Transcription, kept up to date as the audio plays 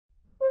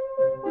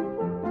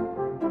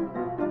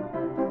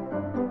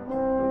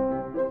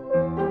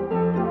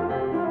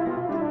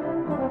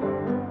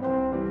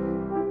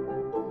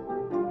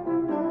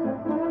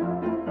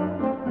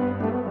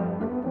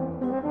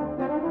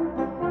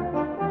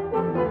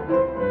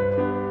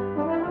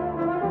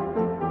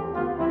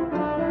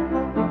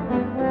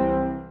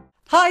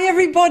Hi,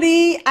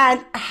 everybody,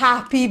 and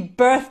happy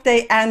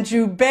birthday,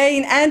 Andrew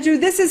Bain. Andrew,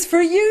 this is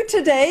for you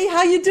today.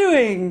 How you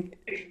doing?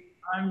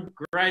 I'm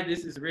great.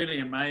 This is really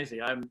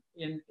amazing. I'm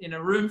in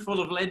a room full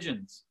of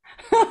legends.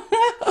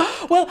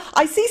 Well,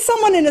 I see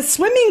someone in a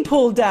swimming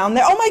pool down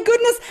there. Oh, my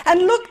goodness.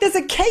 And look, there's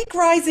a cake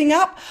rising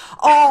up.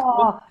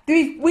 Oh,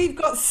 we've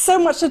got so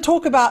much to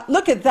talk about.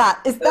 Look at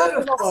that. Is that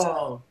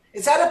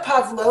a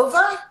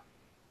pavlova?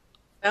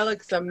 That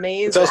looks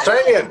amazing. It's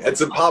Australian.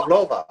 It's a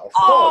pavlova, of course.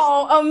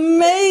 Oh,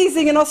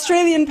 amazing. An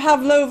Australian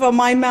pavlova.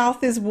 My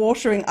mouth is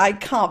watering. I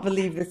can't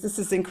believe this. This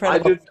is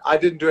incredible. I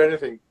didn't do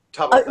anything.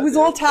 Tabitha it was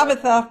all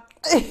Tabitha.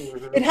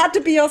 It had to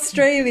be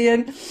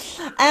Australian.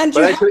 And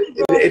but actually,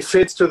 it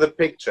fits to the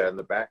picture in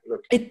the back.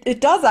 Look. It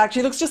does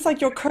actually. It looks just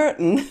like your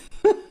curtain.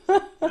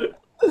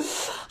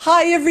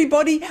 Hi,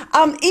 everybody.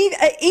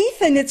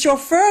 Ethan, it's your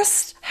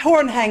first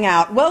Horn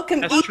Hangout.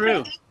 Welcome, That's Ethan.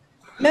 true.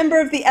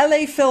 Member of the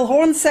LA Phil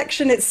Horn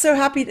section. It's so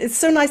happy. It's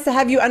so nice to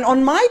have you. And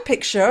on my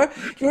picture,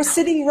 you're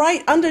sitting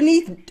right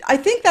underneath. I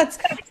think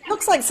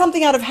looks like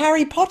something out of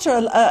Harry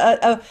Potter,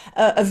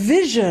 a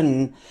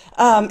vision.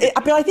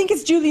 But I think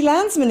it's Julie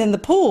Landsman in the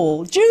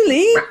pool.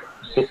 Julie.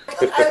 I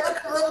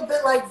look a little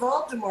bit like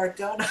Voldemort,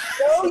 don't I?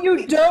 No,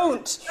 you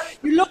don't.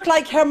 You look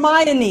like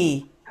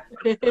Hermione.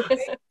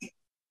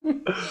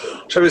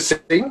 Shall we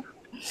sing?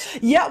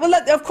 Yeah, well,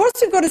 of course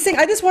we've got to sing.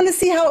 I just want to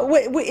see how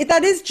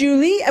that is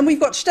Julie, and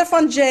we've got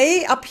Stefan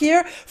J up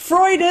here.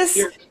 Frøydis,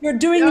 you're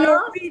doing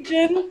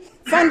Norwegian.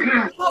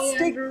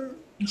 Fantastic.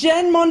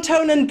 Jen,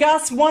 Montone, and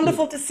Gus,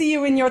 wonderful to see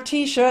you in your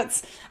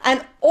T-shirts.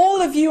 And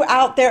all of you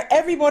out there,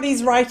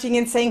 everybody's writing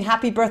in saying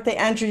happy birthday,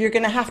 Andrew. You're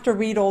going to have to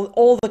read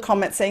all the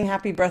comments saying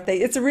happy birthday.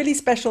 It's a really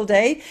special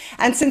day.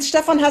 And since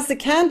Stefan has the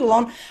candle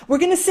on, we're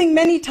going to sing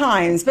many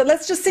times. But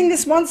let's just sing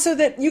this once so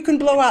that you can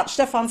blow out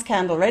Stefan's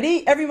candle.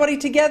 Ready? Everybody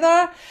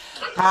together?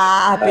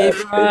 Happy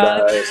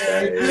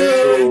birthday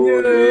to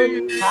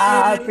you.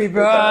 Happy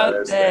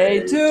birthday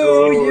to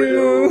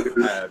you.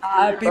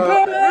 Happy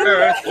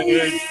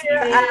birthday,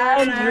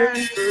 Andrew.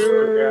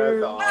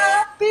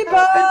 Happy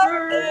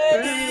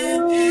birthday to you.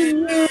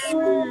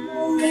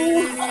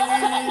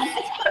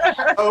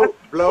 Oh,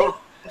 blow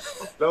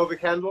the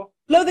candle.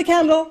 Blow the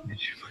candle.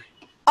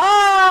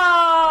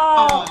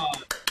 Ah!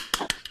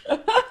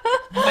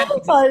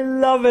 I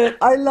love it.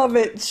 I love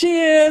it.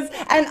 Cheers.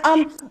 And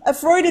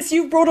Frøydis,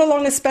 you brought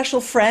along a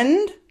special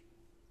friend.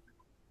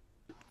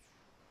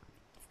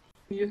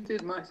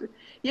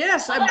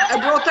 Yes, I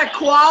brought a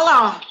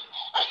koala,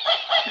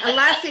 a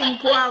laughing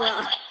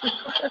koala.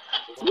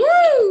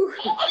 Woo!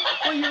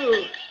 For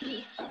you.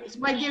 It's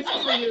my gift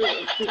for you.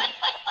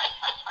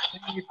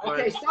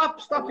 Okay,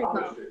 stop it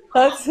now.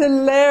 That's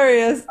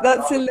hilarious.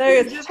 That's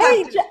hilarious.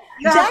 Hey,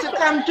 you have to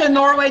come to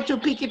Norway to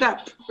pick it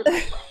up.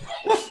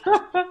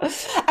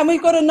 And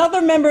we've got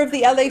another member of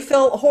the LA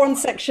Phil Horn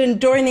section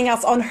joining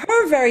us on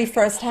her very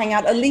first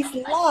Hangout, at least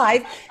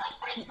live.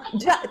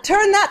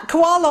 Turn that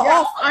koala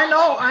off. I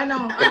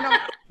know.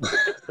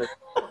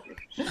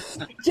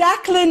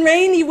 Jaclyn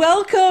Rainey,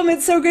 welcome.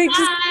 It's so great to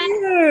see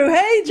you.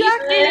 Hey,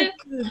 Jaclyn.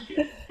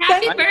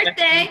 Happy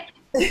birthday.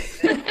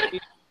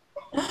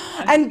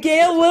 And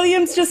Gail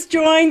Williams just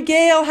joined.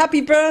 Gail, happy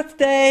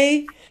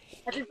birthday.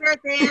 Happy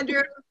birthday,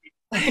 Andrew.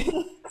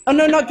 Oh,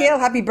 no, not Gail.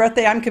 Happy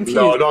birthday. I'm confused.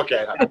 No, not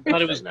Gail. I thought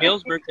it was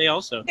Gail's birthday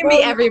also. It can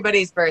be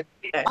everybody's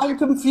birthday. I'm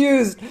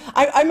confused.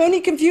 I'm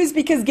only confused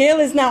because Gail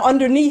is now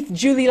underneath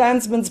Julie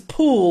Landsman's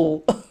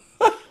pool.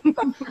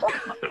 I'm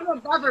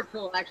above her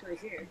pool, actually,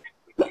 here.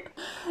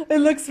 It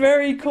looks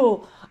very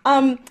cool.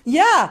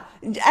 Yeah,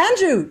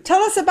 Andrew,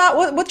 tell us about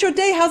what's your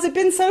day? How's it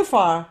been so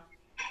far?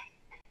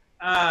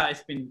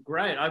 It's been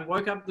great. I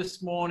woke up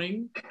this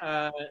morning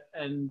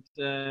and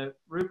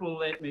Rupal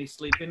let me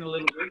sleep in a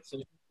little bit,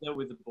 so there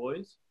with the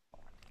boys.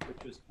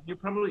 Which was you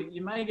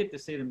may get to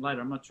see them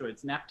later. I'm not sure.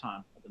 It's nap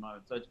time at the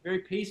moment, so it's very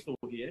peaceful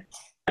here.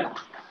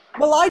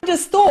 Well, I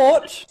just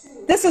thought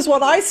this is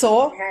what I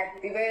saw.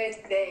 Happy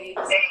birthday.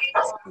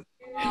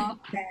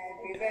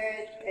 Happy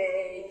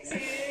birthday to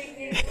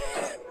you.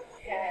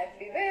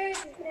 Happy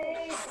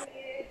birthday,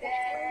 dear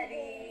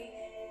Daddy.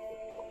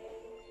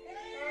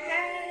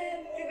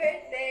 Happy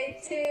birthday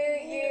to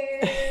you.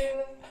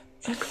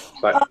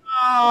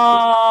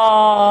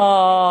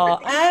 Oh,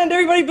 and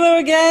everybody blew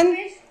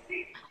again.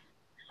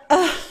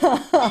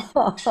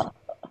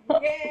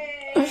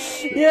 Yay!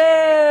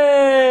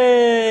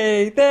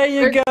 Yay! There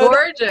you They're go.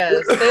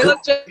 gorgeous. They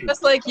look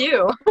just like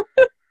you.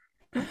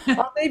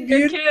 Are they Your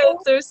beautiful?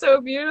 kids, they're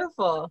so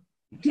beautiful.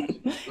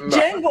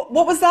 Jen,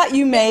 what was that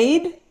you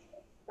made?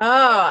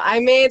 Oh, I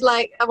made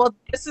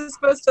this is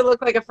supposed to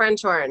look like a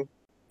French horn.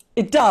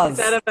 It does.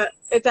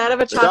 It's out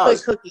of a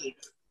chocolate cookie.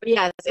 But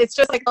yes, it's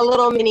just like a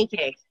little mini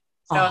cake.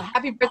 So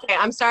happy birthday.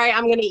 I'm sorry,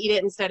 I'm going to eat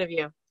it instead of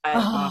you.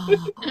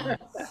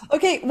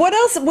 Okay, what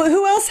else?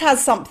 Who else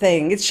has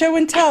something? It's show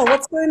and tell.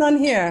 What's going on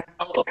here?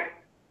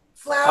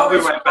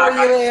 Flowers for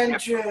you,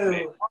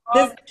 Andrew.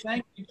 Oh,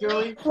 thank you,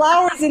 Julie.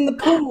 Flowers in the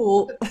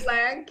pool.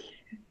 Flag.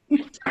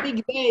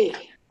 Big day.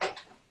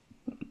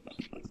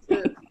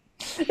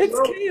 It's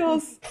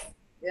chaos.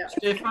 Yeah.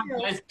 Stefan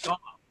J's gone.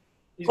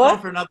 He's What?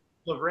 gone for another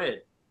full of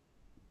red.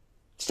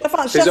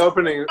 He's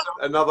opening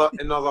another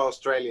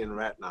Australian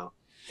red now.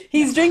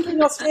 He's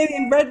drinking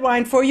Australian red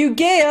wine for you.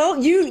 Gail,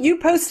 you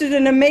posted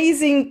an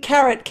amazing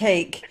carrot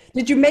cake.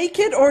 Did you make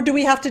it, or do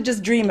we have to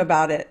just dream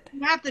about it?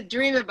 You have to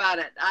dream about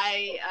it.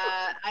 I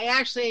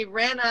actually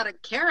ran out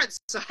of carrots,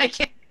 so I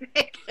can't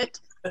make it.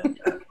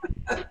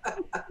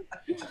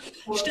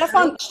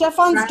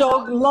 Stefan's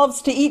dog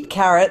loves to eat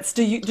carrots.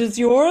 Does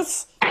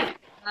yours?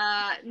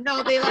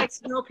 No, they like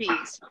snow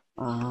peas.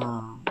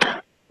 Ah.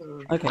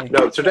 Okay.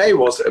 No, today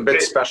was a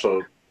bit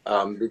special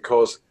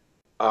because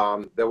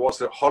there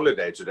was a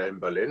holiday today in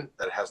Berlin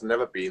that has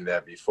never been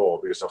there before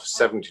because of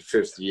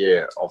 75th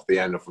year of the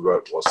end of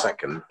World War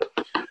II.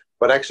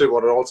 But actually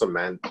what it also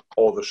meant,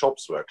 all the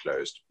shops were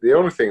closed. The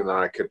only thing that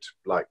I could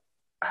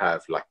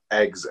have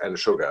eggs and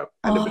sugar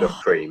and a bit of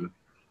cream.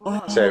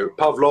 So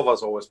pavlova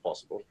is always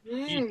possible.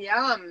 Yum.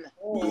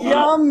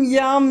 Yum,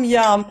 yum,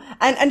 yum.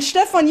 And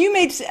Stefan, you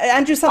made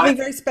Andrew something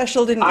very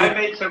special, didn't you? I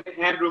made something,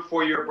 Andrew,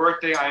 for your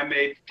birthday. I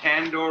made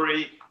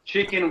tandoori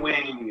chicken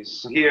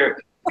wings here.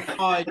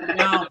 Oh,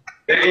 no.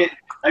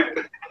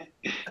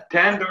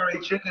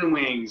 Tandoori chicken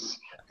wings.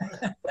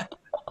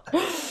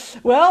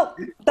 Well,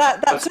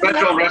 that's a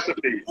special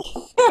recipe.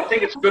 I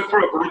think it's good for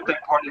a birthday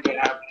party to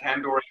have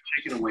tandoori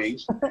chicken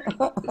wings.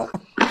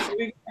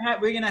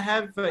 We're going to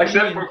have...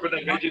 Except for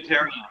the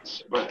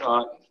vegetarians. But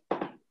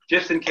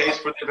just in case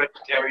for the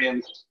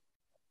vegetarians,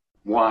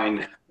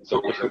 wine is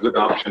always a good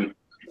option.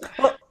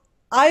 Well,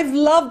 I've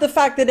loved the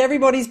fact that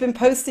everybody's been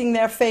posting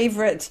their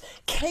favorite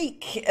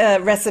cake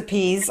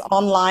recipes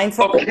online.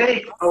 Oh,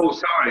 cake! Oh,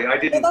 sorry, I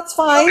didn't. Yeah, that's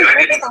fine.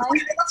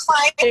 That's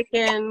fine.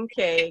 Chicken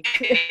cake.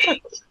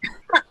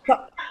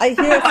 I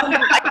hear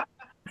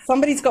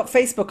somebody's got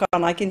Facebook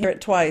on. I can hear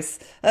it twice.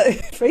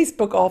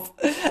 Facebook off.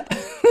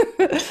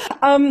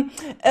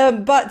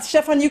 But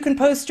Stefan, you can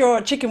post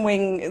your chicken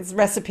wings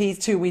recipes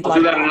too. I'll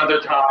do that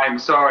another time.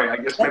 Sorry, I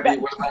guess maybe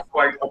it was not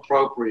quite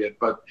appropriate,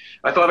 but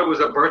I thought it was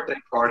a birthday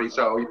party,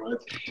 so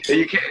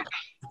you can't.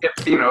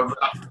 You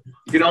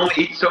can only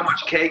eat so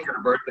much cake at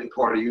a birthday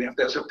party. You have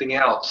to have something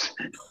else.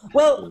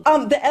 Well,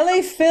 the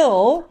LA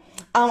Phil.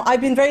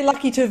 I've been very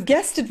lucky to have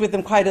guested with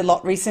them quite a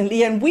lot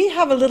recently, and we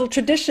have a little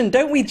tradition,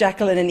 don't we,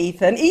 Jaclyn and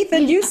Ethan?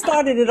 Ethan, you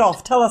started it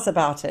off. Tell us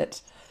about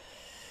it.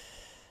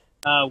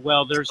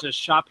 Well, there's a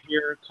shop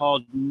here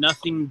called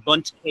Nothing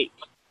Bunt Cake.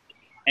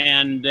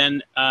 And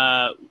then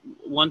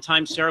one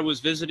time Sarah was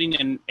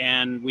visiting,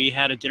 and we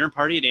had a dinner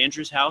party at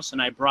Andrew's house,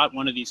 and I brought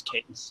one of these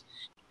cakes.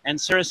 And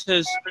Sarah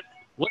says,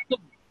 "What's a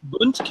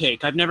Bunt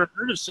cake? I've never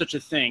heard of such a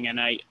thing." And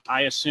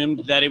I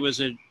assumed that it was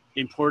an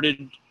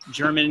imported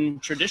German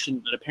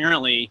tradition, but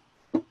apparently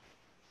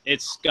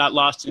it's got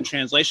lost in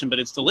translation, but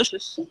it's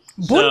delicious.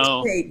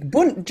 Bunt cake.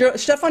 Bunt.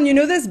 Stefan, you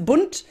know this?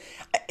 Bunt.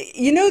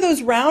 You know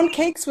those round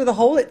cakes with a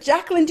hole?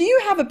 Jaclyn, do you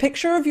have a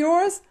picture of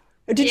yours?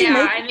 Or did you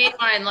make I made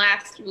one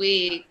last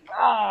week.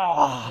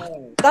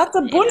 Oh, that's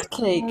a Bunt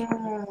cake.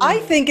 I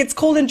think it's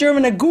called in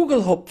German a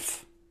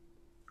Gugelhupf.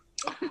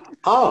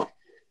 Oh.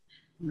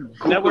 Is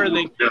that where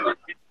they...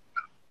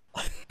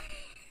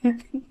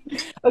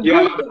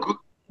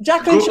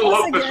 Jaclyn, show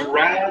us again. Is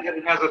rag and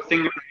it has a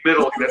thing in the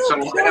middle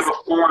that they have a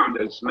form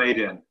that it's made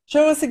in.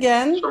 Show us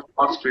again. It's from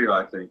Austria,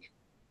 I think.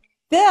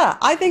 Yeah,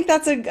 I think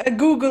that's a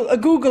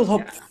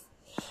Gugelhupf.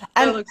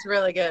 And it looks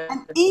really good.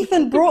 And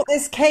Ethan brought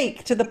this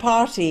cake to the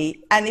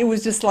party, and it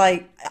was just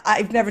like,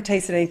 I've never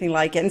tasted anything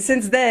like it. And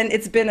since then,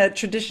 it's been a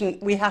tradition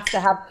we have to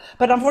have.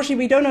 But unfortunately,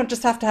 we don't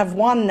just have to have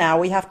one now.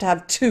 We have to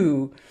have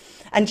two.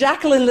 And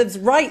Jaclyn lives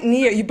right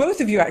near, you both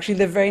of you actually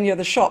live very near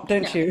the shop,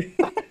 don't you?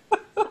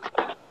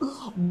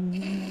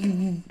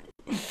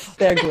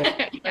 They're good.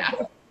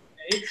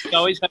 You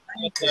always have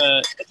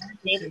the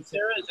favorite,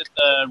 Sarah? Is it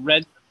the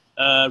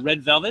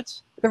red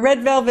velvet? The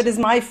red velvet is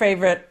my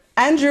favorite.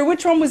 Andrew,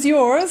 which one was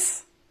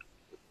yours?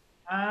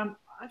 I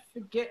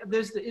forget.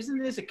 Isn't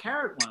there a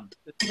carrot one?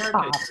 The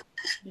carrot cake.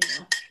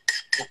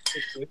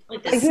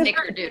 Like the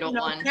snickerdoodle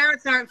one.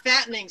 Carrots aren't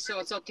fattening, so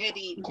it's okay to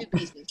eat two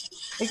pieces.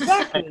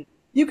 Exactly.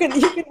 You can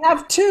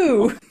have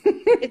two.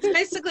 It's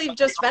basically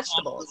just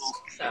vegetables.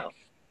 So.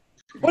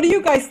 What do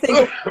you guys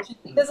think?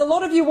 There's a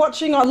lot of you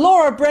watching.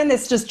 Laura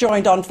Brennis just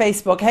joined on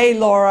Facebook. Hey,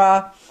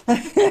 Laura,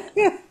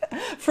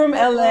 from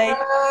LA.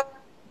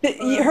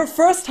 Her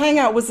first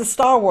hangout was the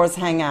Star Wars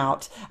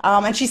hangout,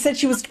 and she said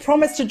she was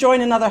promised to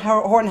join another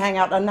Horn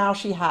Hangout, and now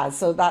she has.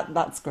 So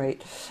that's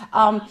great.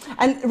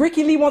 And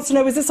Ricky Lee wants to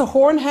know: is this a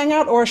Horn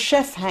Hangout or a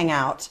Chef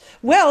Hangout?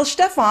 Well,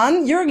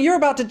 Stefan, you're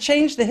about to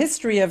change the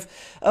history of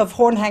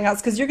Horn Hangouts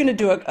because you're going to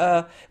do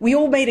we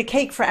all made a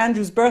cake for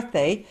Andrew's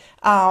birthday,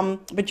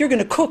 but you're going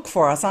to cook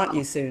for us, aren't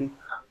you, soon?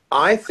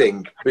 I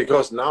think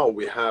because now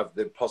we have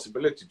the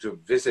possibility to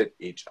visit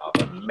each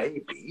other,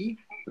 maybe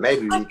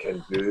we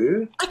can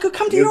do. I could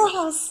come to your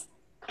house.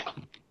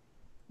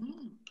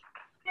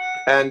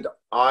 And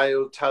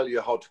I'll tell you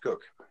how to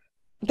cook.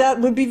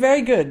 That would be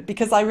very good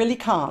because I really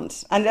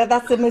can't. And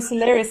that's the most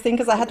hilarious thing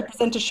because I had to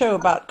present a show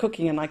about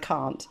cooking and I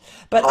can't.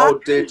 But how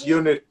did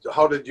Unit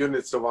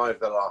survive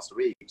the last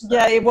week?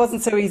 Yeah, it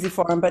wasn't so easy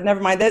for him, but never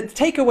mind. The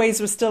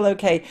takeaways were still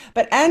okay.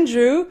 But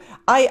Andrew,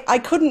 I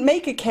couldn't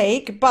make a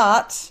cake,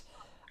 but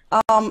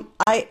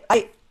I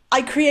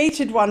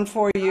created one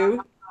for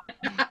you.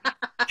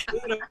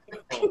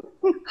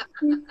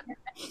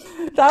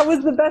 That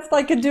was the best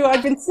I could do.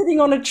 I've been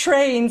sitting on a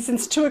train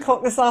since 2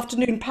 o'clock this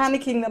afternoon,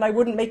 panicking that I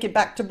wouldn't make it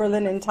back to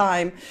Berlin in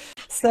time.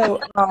 So,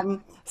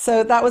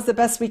 so that was the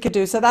best we could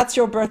do. So that's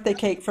your birthday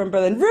cake from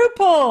Berlin.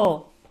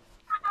 Rupal!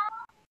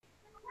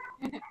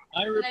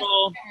 Hi,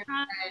 Rupal.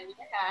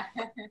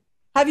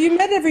 Have you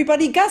met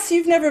everybody? Gus,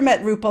 you've never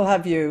met Rupal,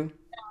 have you?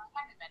 No,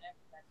 I haven't met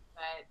everybody,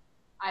 but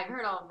I've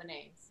heard all of the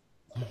names.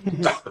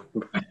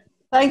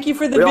 Thank you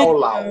for the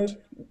video.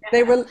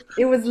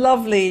 It was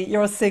lovely,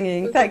 your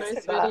singing. Thanks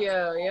Nice for that.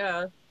 video,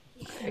 yeah.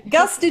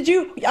 Gus,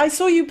 I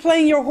saw you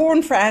playing your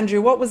horn for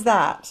Andrew. What was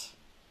that?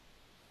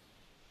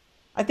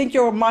 I think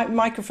your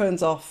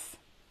microphone's off.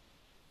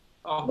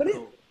 Oh,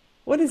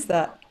 what is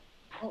that?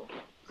 Oh,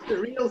 it's the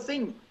real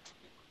thing.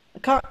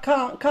 I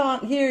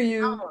can't hear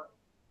you.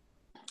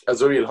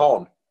 As a real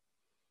horn.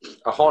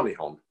 A horny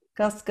horn.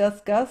 Gus.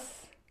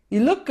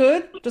 You look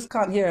good, just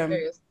can't hear him. There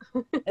he is.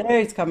 There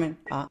he's coming.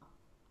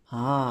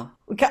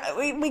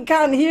 We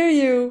can't hear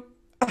you.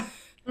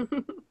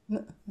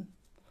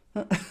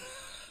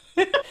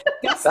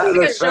 It's like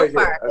a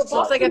shofar. It's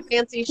like a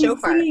fancy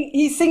shofar.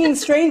 He's singing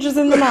 "Strangers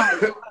in the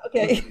Night."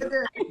 Okay. Hit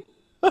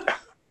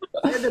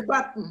the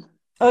button.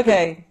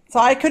 Okay. So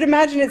I could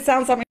imagine it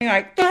sounds something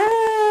like.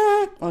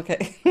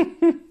 Okay.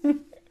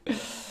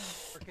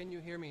 Can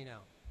you hear me now?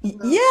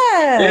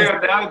 Yes.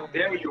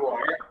 There you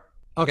are.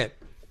 Okay.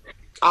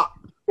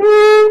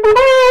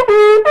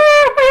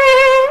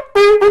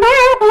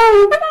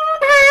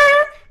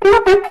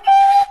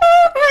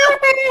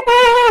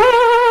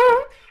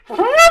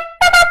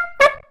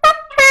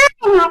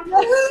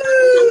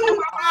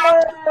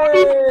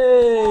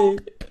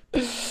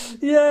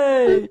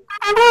 Yay!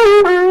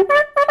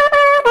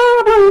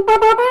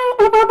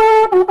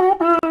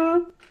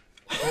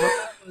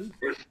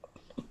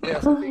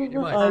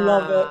 I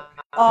love it.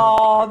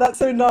 Oh, that's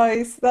so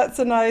nice. That's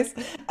so nice.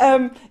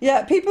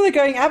 Yeah, people are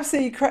going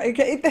absolutely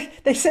crazy.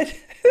 They said,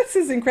 this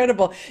is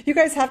incredible. You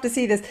guys have to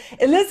see this.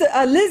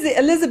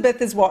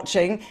 Elizabeth is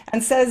watching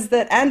and says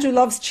that Andrew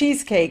loves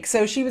cheesecake.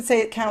 So she would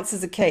say it counts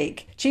as a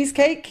cake.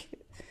 Cheesecake?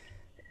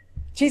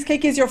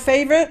 Cheesecake is your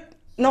favorite,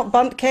 not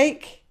bundt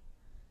cake?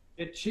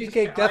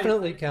 Cheesecake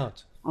definitely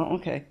counts. Oh,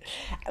 okay.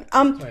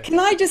 Can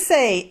I just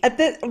say,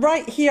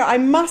 right here, I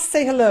must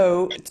say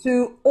hello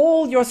to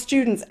all your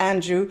students,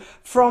 Andrew,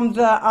 from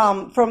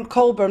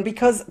Colburn,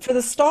 because for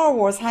the Star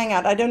Wars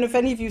Hangout, I don't know if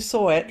any of you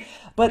saw it,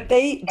 but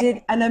they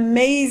did an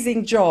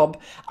amazing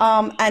job.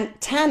 And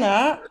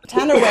Tanner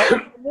West,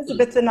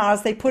 Elizabeth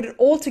Linares, they put it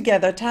all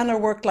together. Tanner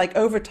worked like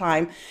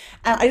overtime.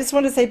 And I just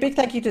want to say a big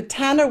thank you to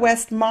Tanner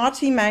West,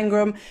 Marty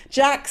Mangrum,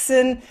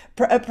 Jackson,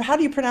 how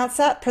do you pronounce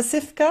that?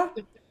 Prasifka?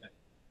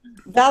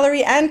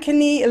 Valerie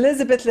Ankeny,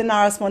 Elizabeth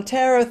Linares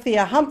Montero,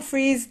 Thea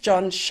Humphreys,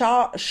 John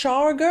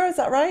Sharger, is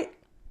that right?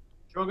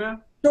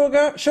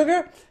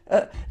 Sugar.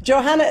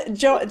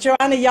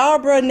 Joanna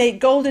Yarborough, Nate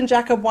Golden,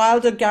 Jacob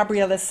Wilder,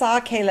 Gabriela Sa,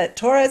 Kaylet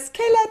Torres,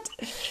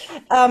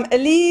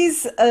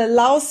 Elise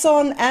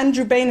Lawson,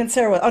 Andrew Bain, and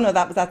Sarah. Oh no,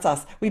 that's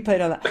us. We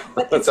played on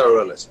that. That's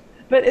our list.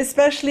 But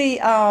especially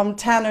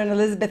Tanner and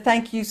Elizabeth,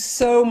 thank you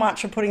so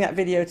much for putting that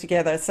video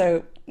together.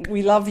 So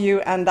we love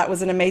you, and that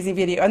was an amazing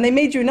video. And they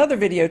made you another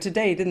video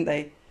today, didn't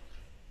they?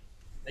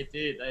 They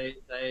did.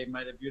 They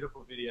made a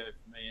beautiful video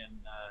for me, and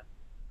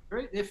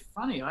they're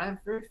funny. I have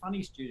very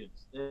funny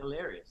students. They're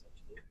hilarious,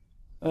 actually.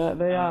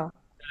 They are.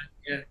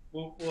 Yeah.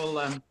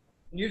 Well,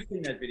 you've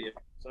seen that video,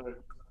 so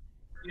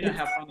you know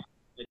how funny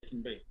it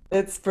can be.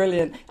 It's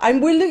brilliant.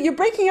 You're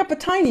breaking up a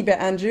tiny bit,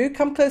 Andrew.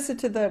 Come closer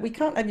to the. We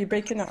can't have you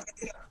breaking up.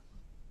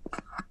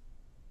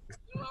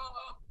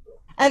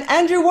 And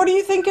Andrew, what do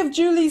you think of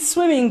Julie's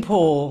swimming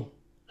pool?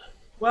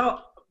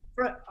 Well,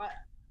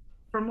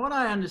 from what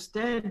I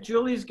understand,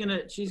 she's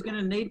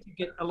gonna need to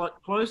get a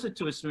lot closer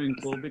to a swimming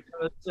pool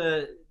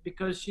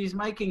because she's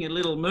making a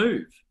little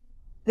move.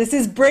 This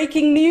is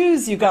breaking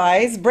news, you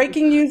guys.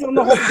 Breaking news on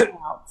the Horn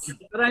Hangout.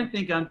 I don't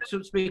think I'm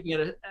speaking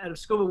out of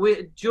school,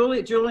 but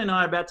Julie and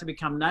I are about to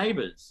become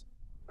neighbours.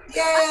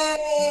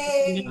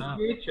 Yay! In the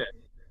future.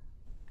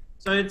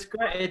 So it's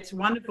great. It's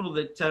wonderful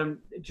that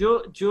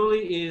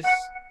Julie is.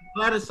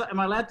 Am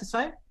I allowed to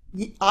say?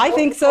 I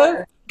think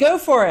so. Go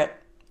for it.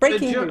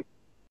 Breaking news.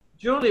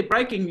 Julie,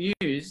 breaking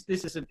news.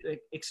 This is an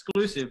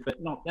exclusive,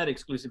 but not that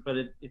exclusive, but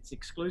it's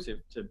exclusive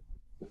to,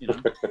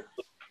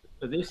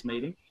 for this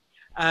meeting.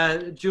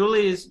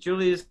 Julie is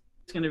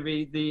going to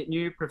be the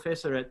new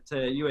professor at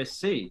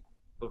USC.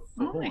 Oh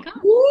my God!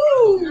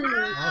 Woo!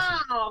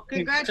 Wow!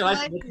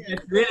 Congratulations!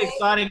 It's really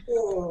exciting.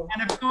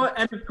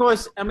 And of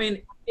course, I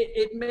mean,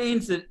 it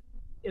means that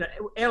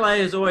LA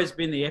has always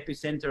been the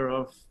epicenter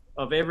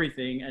of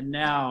everything, and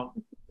now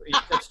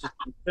that's just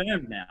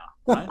confirmed now,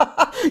 right?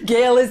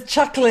 Gail is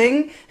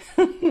chuckling.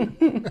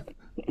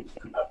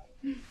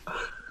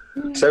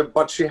 So,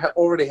 but she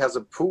already has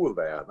a pool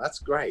there. That's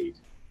great.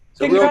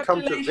 So we all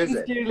come to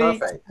visit. Julie.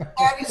 Perfect.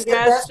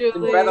 Yes, In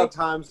Julie. better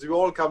times, you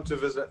all come to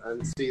visit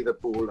and see the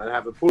pool and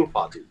have a pool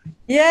party.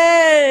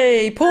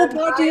 Yay! Pool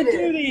party at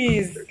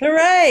Julie's.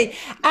 Hooray!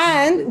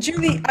 And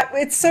Julie,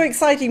 it's so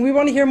exciting. We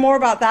want to hear more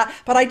about that.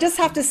 But I just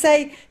have to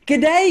say,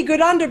 g'day, good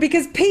under,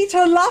 because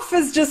Peter Luff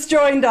has just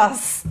joined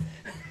us.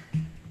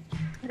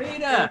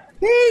 Peter!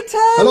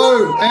 Peter!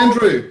 Hello,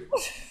 Andrew.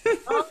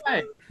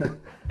 Hi.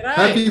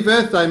 Happy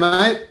birthday,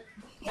 mate.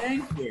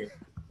 Thank you.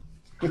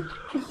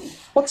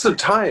 What's the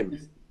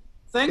time?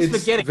 Thanks It's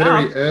for getting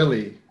very up.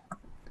 early.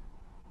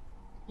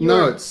 You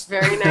No, were it's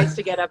very nice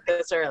to get up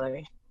this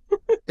early.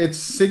 it's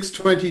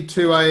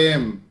 6:22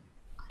 a.m.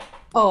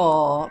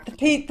 Oh,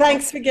 Pete,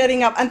 thanks for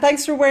getting up, and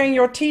thanks for wearing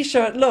your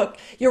T-shirt. Look,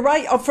 you're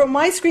right. From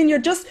my screen, you're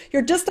just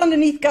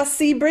underneath Gus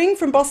Sebring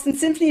from Boston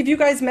Symphony. Have you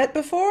guys met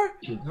before?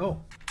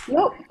 No.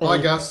 No. Hi,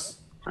 Gus.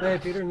 Hey,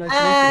 Peter. Nice to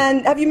meet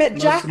And have you met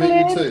Nice to meet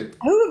Jaclyn?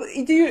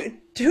 you too.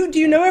 Who do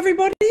you know?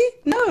 Everybody?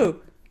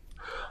 No.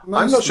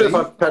 I'm not sure if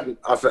Mostly.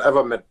 I've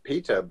ever met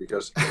Peter,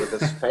 because with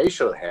his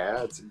facial hair,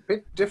 it's a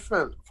bit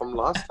different from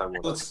last time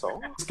when I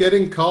saw. It's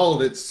getting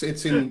cold.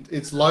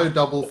 It's low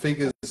double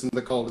figures in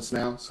the coldest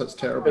now, so it's In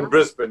terrible.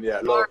 Brisbane, yeah,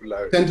 low.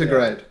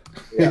 Centigrade.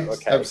 Yeah,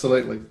 okay.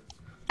 Absolutely.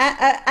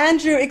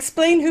 Andrew,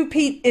 explain who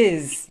Pete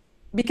is,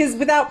 because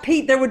without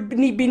Pete, there would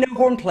be no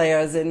horn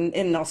players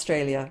in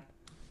Australia.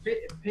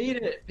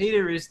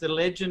 Peter is the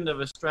legend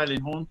of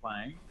Australian horn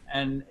playing,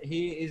 and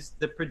he is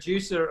the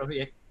producer of.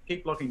 Yeah,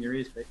 keep blocking your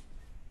ears, Pete.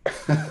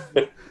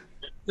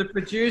 The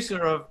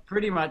producer of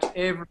pretty much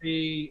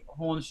every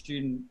horn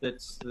student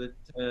that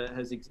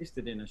has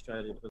existed in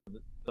Australia for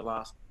the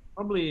last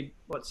probably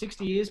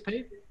 60 years,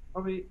 Pete.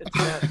 Probably it's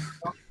about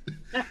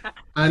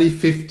Only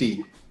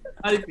 50.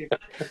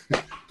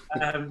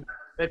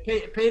 But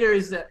Peter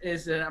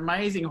is an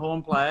amazing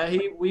horn player.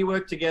 We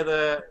worked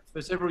together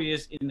for several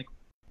years in the.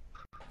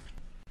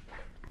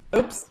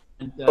 Oops.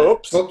 And,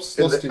 Oops, lost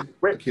you.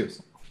 Thank you.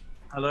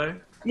 Hello.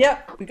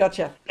 Yep, we got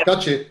you.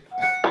 Got you.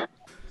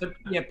 So,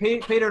 yeah,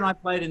 Peter and I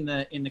played in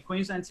the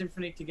Queensland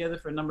Symphony together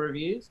for a number of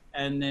years,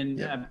 and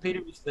then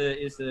Peter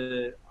is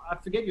the I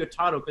forget your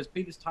title because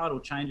Peter's title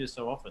changes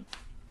so often,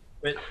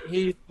 but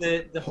he's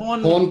the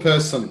horn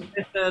person,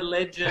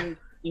 legend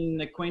in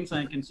the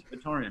Queensland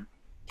Conservatorium.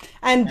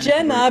 And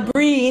Jenna,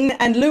 Breen,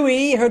 and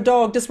Louie, her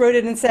dog, just wrote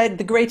in and said,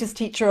 the greatest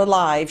teacher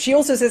alive. She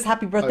also says,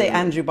 happy birthday, yeah.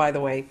 Andrew, by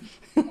the way.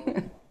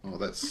 Oh,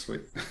 that's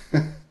sweet.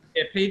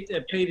 Yeah, Pete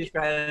is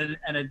great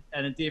and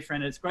a dear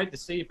friend. It's great to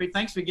see you, Pete.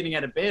 Thanks for getting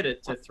out of bed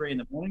at 3 in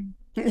the morning.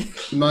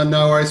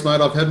 No worries,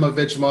 mate. I've had my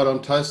Vegemite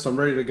on toast. I'm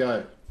ready to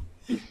go.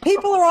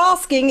 People are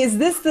asking, is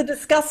this the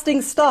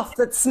disgusting stuff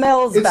that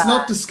smells It's bad?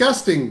 not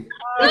disgusting.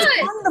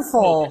 It's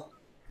wonderful.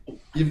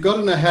 You've got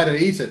to know how to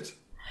eat it.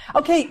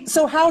 Okay,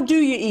 so how do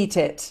you eat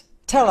it?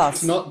 Tell us.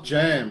 It's not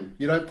jam.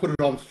 You don't put it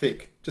on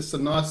thick. Just a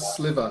nice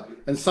sliver.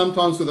 And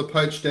sometimes with a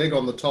poached egg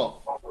on the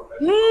top.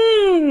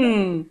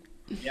 Mmm.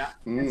 Yeah.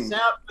 And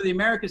for the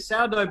Americans,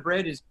 sourdough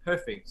bread is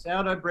perfect.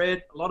 Sourdough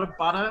bread, a lot of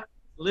butter,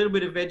 a little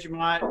bit of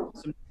Vegemite,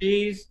 some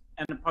cheese,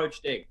 and a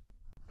poached egg.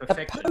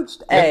 Perfection. A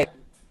poached egg.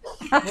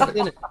 What's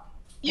in it?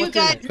 You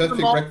guys do the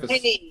Perfect breakfast.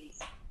 Mulcahy's.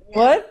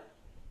 What?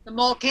 The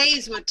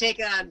Mulcahy's would take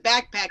it on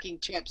backpacking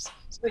trips.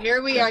 So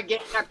here we are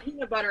getting our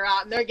peanut butter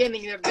out, and they're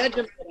getting their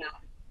Vegemite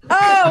out.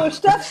 Oh,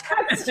 that's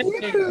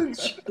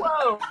huge.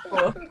 Whoa.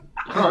 Oh,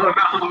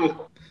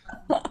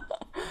 no.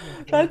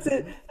 That's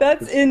it.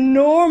 That's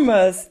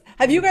enormous.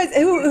 Have you guys?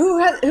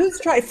 Who's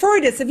tried?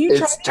 Frøydis, have you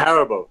tried? It's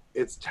terrible.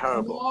 It's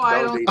terrible. No,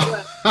 I don't eat do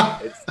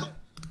it.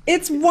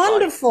 It's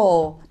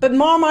wonderful, but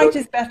Marmite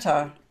is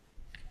better.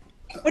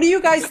 What do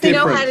you guys We think?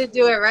 know how to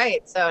do it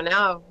right, so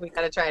now we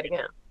got to try it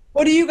again.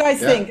 What do you guys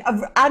think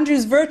of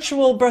Andrew's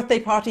virtual birthday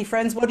party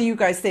friends? What do you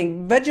guys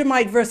think?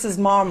 Vegemite versus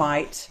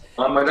Marmite.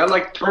 I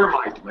like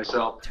termite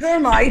myself.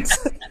 Termite.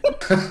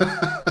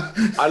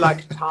 I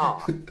like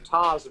tar.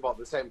 Tar is about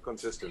the same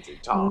consistency.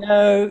 Tar.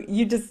 No,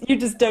 you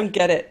just don't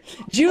get it.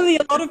 Julie,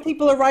 a lot of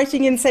people are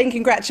writing in saying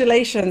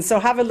congratulations, so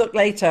have a look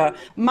later.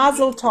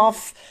 Mazel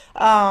tov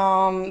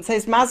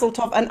says Mazel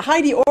tov, and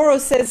Heidi Oro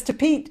says to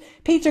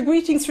Peter,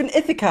 greetings from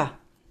Ithaca.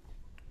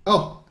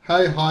 Oh,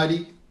 hey,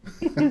 Heidi.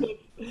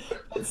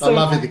 I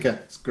love Ithaca.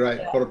 It's great.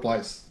 Yeah. What a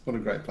place. What a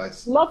great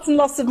place. Lots and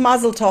lots of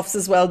Mazel tovs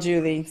as well,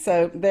 Julie.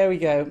 So there we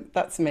go.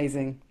 That's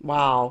amazing.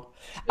 Wow.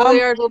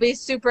 Juilliard will be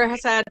super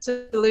sad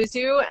to lose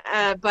you,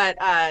 but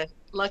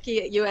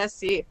lucky at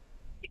USC.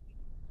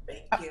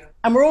 Thank you.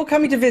 And we're all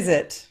coming to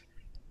visit.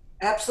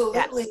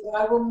 Absolutely. Yes.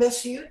 I will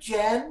miss you,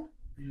 Jen.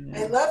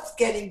 I loved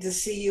getting to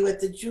see you at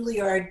the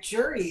Juilliard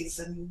juries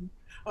and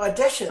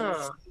auditions.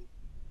 Oh.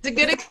 It's a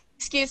good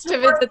excuse to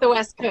visit the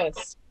West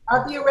Coast.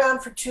 I'll be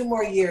around for 2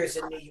 more years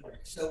in New York,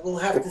 so we'll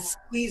have to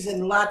squeeze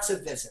in lots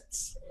of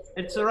visits.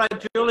 It's all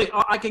right, Julie.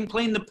 I can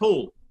clean the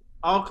pool.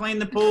 I'll clean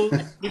the pool.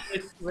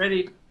 It's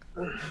ready. I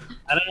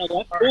don't know.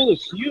 That pool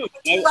is huge.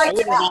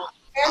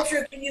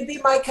 Andrew, can you be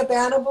my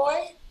cabana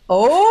boy?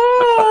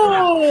 Oh!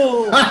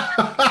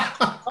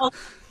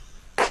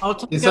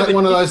 Is that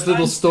one of those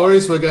little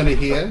stories we're going to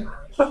hear?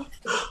 No,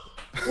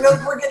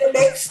 we're going to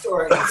make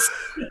stories.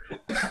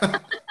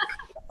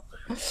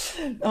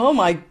 Oh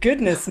my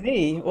goodness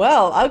me.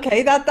 Well,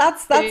 okay,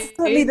 that's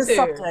certainly the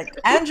subject.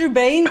 Andrew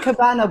Bain,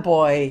 Cabana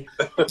Boy.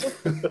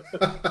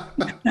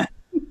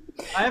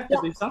 I have to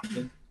do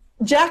something.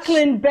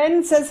 Jaclyn,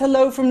 Ben says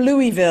hello from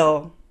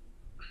Louisville.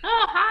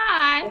 Oh,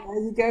 hi. There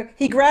you go.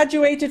 He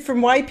graduated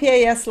from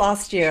YPAS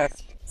last year.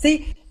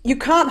 See, you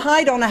can't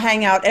hide on a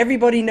hangout.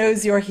 Everybody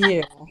knows you're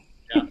here.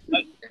 Yeah.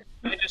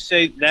 Let me just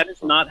say, that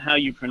is not how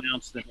you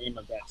pronounce the name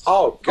of that.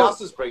 Oh,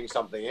 Gus is bringing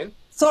something in.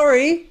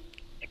 Sorry.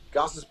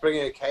 Gus is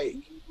bringing a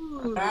cake.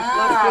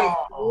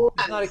 Wow.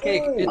 It's not a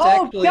cake. It's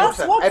Oh, actually Gus,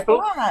 what's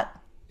apple?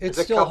 that? it's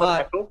Is it still covered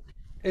hot. apple?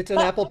 It's an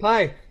apple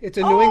pie. It's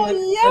a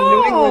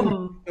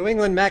yum. New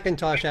England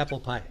Macintosh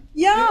apple pie.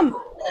 Yum.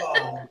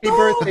 Happy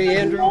birthday,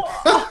 Andrew.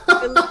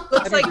 It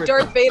looks like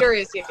Darth Vader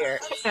is here.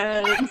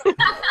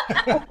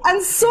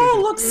 And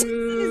Saul looks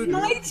so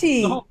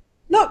mighty.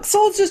 Look,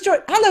 Saul's just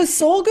joined. Hello,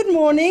 Saul. Good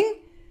morning.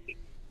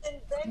 And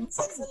Ben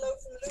says hello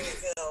from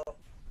Louisville.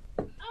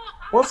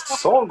 What's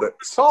Saul?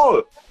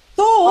 Saul.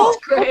 Saul,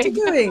 what are you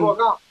doing?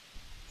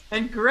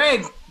 And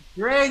Greg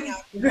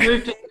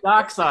moved to the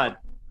dark side.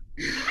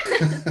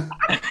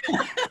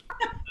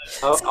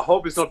 I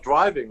hope he's not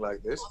driving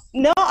like this.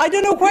 No, I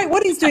don't know quite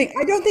what he's doing.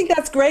 I don't think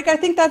that's Greg. I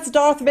think that's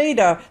Darth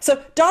Vader.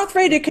 So, Darth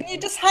Vader, can you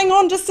just hang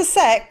on just a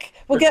sec?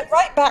 We'll get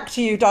right back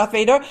to you, Darth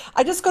Vader.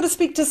 I just got to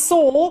speak to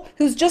Saul,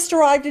 who's just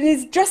arrived in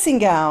his dressing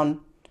gown.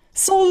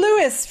 Saul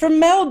Lewis from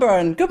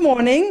Melbourne. Good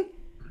morning.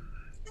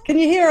 Can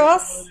you hear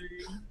us?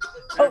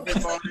 Oh.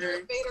 Vader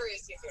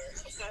is here.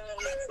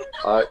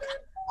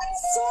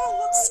 Saul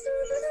looks so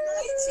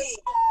mighty.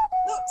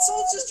 Look,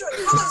 Saul's just joined.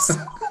 Hello,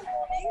 Saul. Good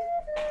morning.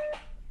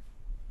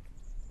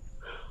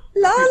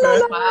 La la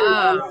la.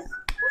 Wow.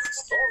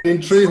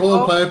 In true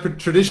horn player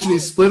tradition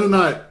is split a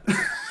note.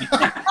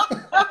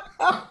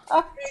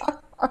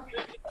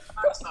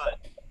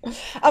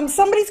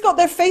 Somebody's got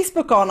their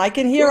Facebook on. I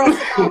can hear us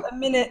about a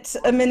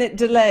minute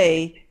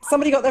delay.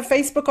 Somebody got their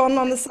Facebook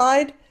on the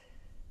side?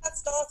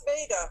 That's Darth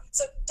Vader.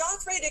 So,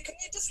 Darth Vader, can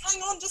you just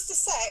hang on just a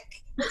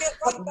sec? We'll get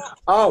right back.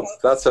 Oh,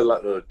 that's a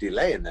little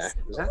delay in there.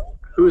 Is that?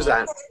 Who's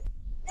that?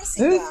 Gus,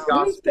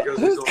 because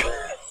he's on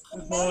there.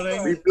 Good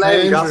morning. We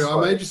blame Hey, Gus Andrew, for I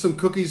it. made you some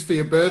cookies for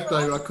your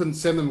birthday, but I couldn't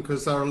send them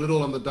because they were a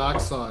little on the dark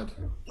side.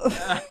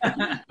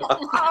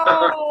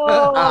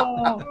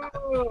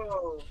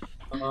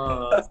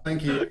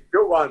 Thank you.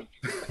 Good one.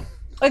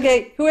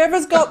 Okay,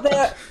 whoever's got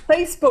their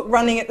Facebook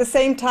running at the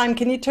same time,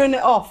 can you turn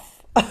it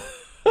off?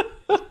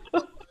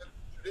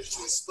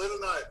 Split a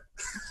note.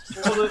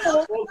 All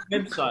the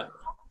website.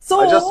 So,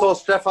 I just saw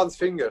Stefan's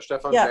finger,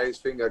 Stefan Yeah. J's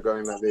finger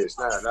going like this.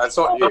 No, that's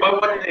not you. But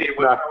what name?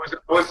 No. I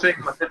was saying,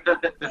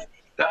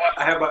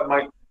 I have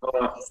my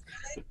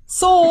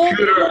Saul,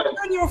 computer.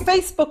 turn your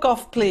Facebook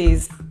off,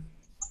 please.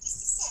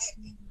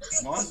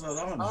 Mine's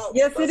not on.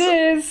 Yes, it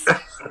is.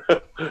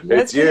 It's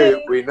Yes, it you. is.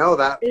 We know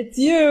that. It's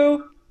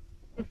you.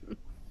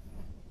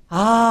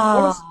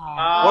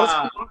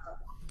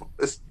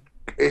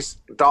 Is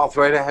Darth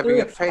Vader having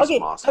a face Okay,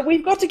 mask?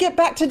 we've got to get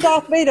back to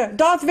Darth Vader.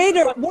 Darth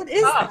Vader, what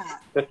is that?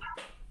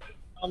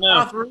 Oh, no.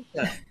 Darth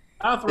Roosa.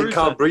 Darth He Roosa.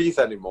 can't breathe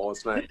anymore,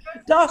 isn't it?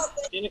 Darth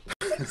running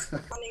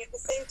at the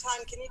same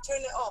time. Can you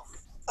turn it off?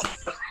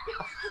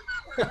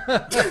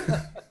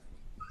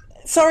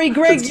 Sorry,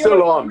 Greg. It's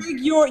still on. Greg,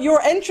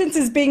 your entrance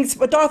is being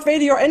Darth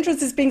Vader. Your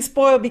entrance is being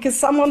spoiled because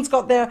someone's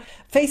got their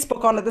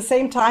Facebook on at the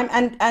same time,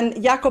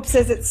 and Jakob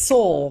says it's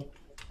Saul.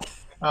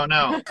 Oh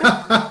no.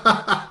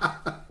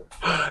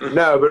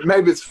 No, but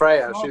maybe it's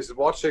Freya. She's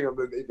watching him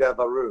in the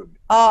other room.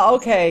 Ah,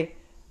 okay.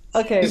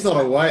 He's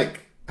not awake.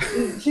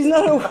 She's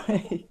not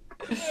awake.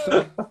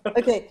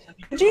 Okay.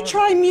 Could you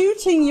try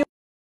muting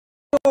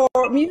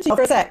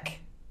for a sec?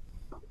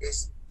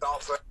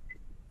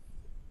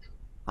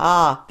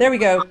 Ah, there we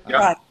go. Yeah.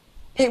 Right.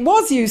 It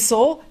was you,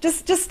 Saul.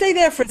 Just stay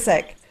there for a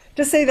sec.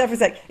 Just stay there for a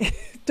sec.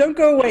 Don't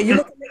go away. You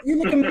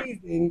look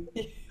amazing.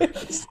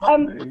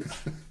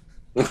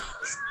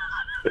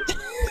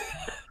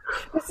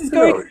 This is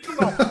going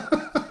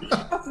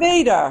Darth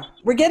Vader.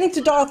 We're getting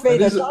to Darth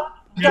Vader.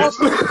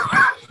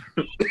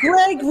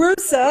 Greg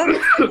Roosa,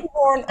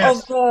 horn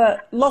of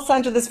the Los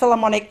Angeles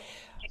Philharmonic.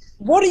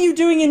 What are you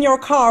doing in your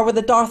car with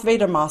a Darth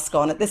Vader mask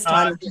on at this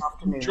time of the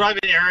afternoon?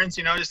 Driving errands,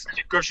 just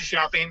grocery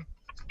shopping,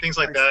 things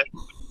like that.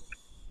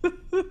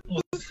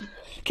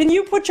 Can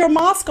you put your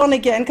mask on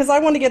again? Because I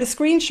want to get a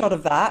screenshot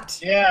of that.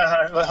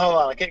 Yeah, hold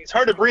on. Okay, it's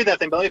hard to breathe that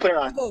thing, but let me put it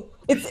on.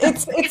 It's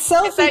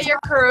selfie. Is that your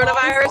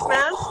coronavirus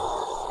mask?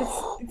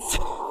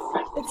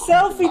 It's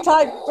selfie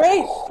type.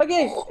 Great.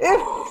 Okay.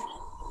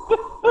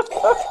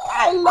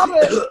 I love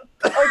it.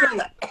 Okay,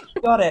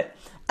 got it.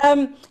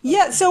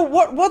 Yeah. So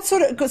what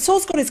sort of?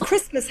 Saul's got his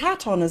Christmas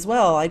hat on as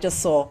well. I just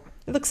saw.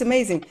 It looks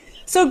amazing.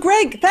 So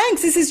Greg,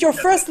 thanks. This is your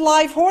first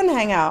live Horn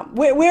Hangout.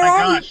 Where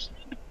are you?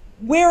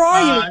 Where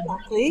are you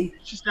exactly?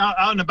 Just out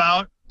and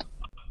about.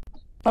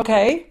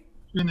 Okay.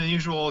 In the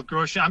usual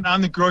grocery.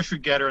 I'm the grocery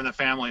getter in the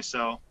family,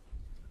 so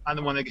I'm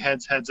the one that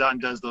heads out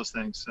and does those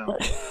things. So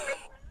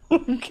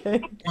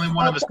Okay. only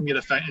one of us can get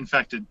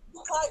infected.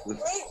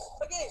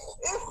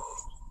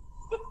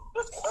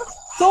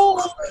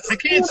 Saul, I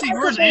can't see.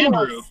 Where's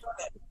Andrew?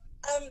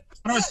 How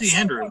do I see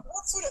Andrew? What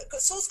sort of?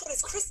 Because Saul's got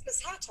his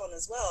Christmas hat on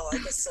as well. I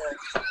just saw.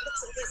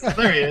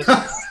 There he is.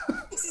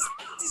 This is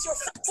your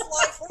first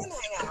live Horn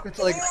Hangout.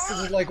 This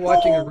is like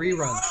watching a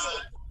rerun.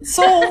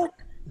 Saul,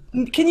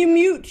 can you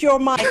mute your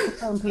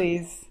microphone,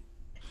 please?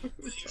 The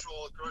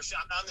usual grocery.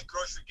 I'm the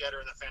grocery getter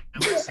in the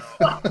family, so.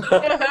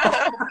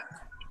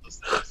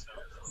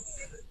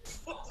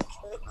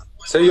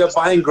 So you're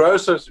buying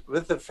groceries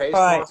with the face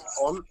Right. mask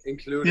on,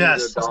 including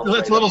Yes, the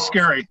it's a little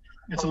scary.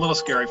 It's a little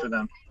scary for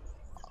them.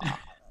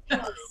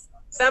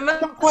 Some of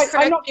I'm not quite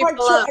people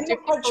sure- I'm do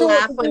not quite people sure what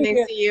laugh to when do they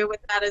here. see you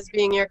with that as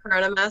being your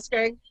Corona mask,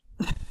 Greg?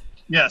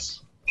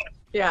 Yes.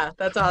 Yeah,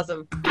 that's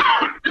awesome.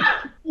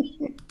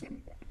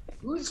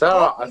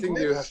 Sarah, I think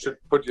you should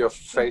put your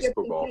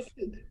Facebook off.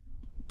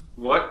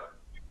 What?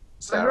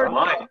 Sarah.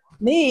 Mine.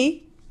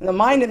 Me? No,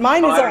 mine is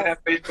I don't off.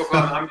 have Facebook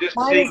on. I'm just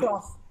Mine is seeing.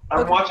 off.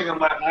 I'm watching on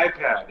my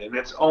iPad, and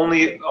it's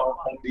only on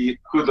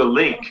through the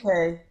link.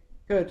 Okay,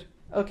 good.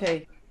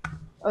 Okay.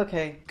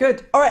 Okay,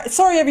 good. All right,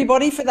 sorry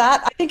everybody for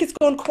that. I think it's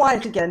gone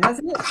quiet again,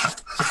 hasn't it?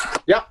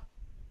 Yeah.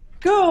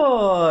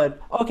 Good.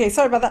 Okay,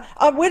 sorry about that.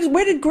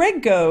 Where did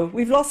Greg go?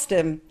 We've lost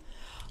him.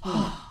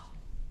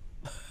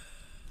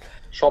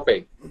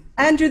 Shopping.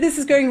 Andrew, this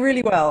is going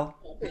really well.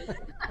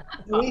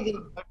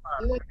 Reading.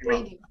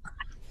 Reading.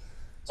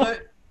 So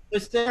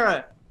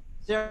Sarah,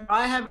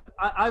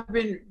 I've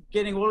been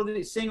getting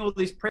seeing all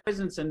these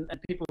presents and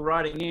people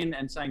writing in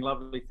and saying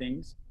lovely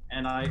things,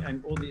 and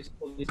all these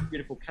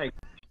beautiful cakes.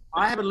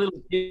 I have a little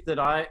gift that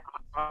I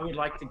would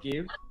like to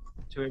give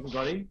to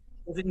everybody.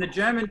 It's in the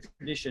German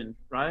tradition,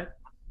 right?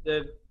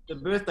 The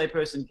birthday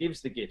person gives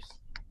the gifts.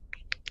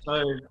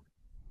 So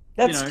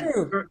That's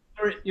true.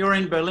 You're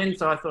in Berlin,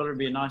 so I thought it'd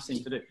be a nice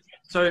thing to do.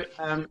 So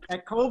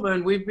at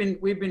Colburn, we've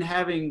been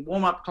having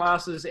warm-up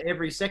classes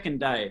every second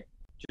day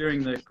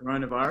during the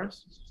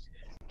coronavirus.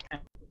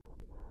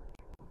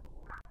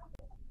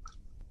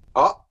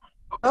 Oh,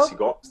 he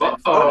got.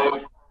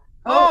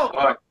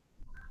 Oh,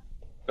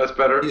 that's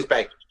better. He's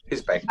back.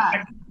 He's back.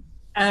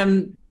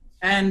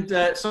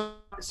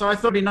 So I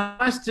thought it'd be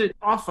nice to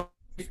offer,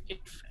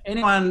 if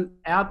anyone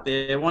out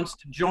there wants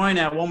to join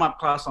our warm-up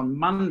class on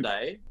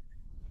Monday,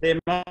 they're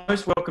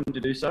most welcome to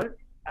do so.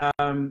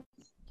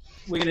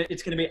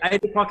 It's going to be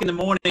 8 o'clock in the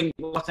morning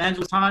Los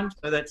Angeles time,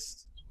 so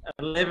that's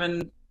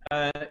 11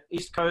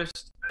 East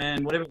Coast,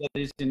 and whatever that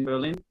is in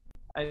Berlin.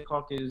 8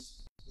 o'clock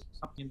is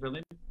something in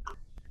Berlin.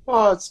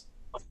 Well,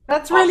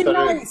 that's really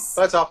afternoon. nice.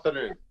 That's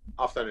afternoon.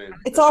 Afternoon.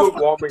 It's good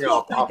after- warming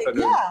up. I think,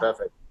 Afternoon. yeah.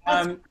 Perfect.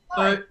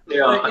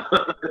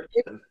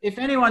 If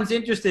anyone's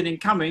interested in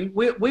coming,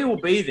 we will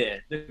be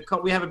there.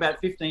 We have about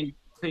 15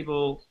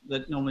 people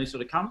that normally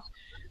sort of come.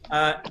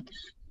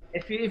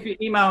 If you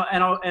email,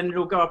 and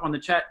it'll go up on the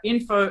chat,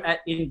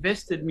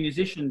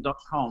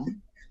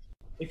 info@investedmusician.com.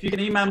 If you can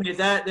email me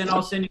that, then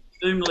I'll send you a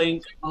Zoom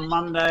link on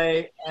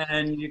Monday,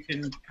 and you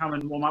can come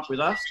and warm up with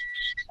us.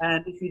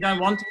 And if you don't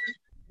want to,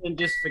 then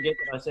just forget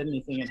that I said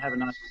anything and have a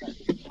nice day.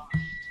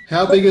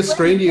 How big a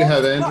screen do you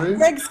have, Andrew?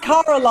 Greg's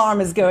car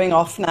alarm is going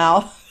off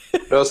now.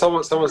 No,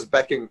 someone's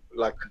backing,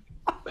 like,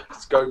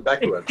 it's going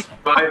backwards.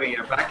 Driving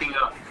and backing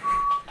up.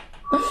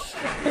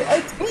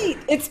 It's Pete.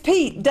 It's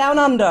Pete, down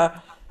under.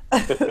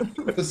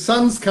 The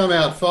sun's come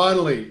out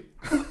finally.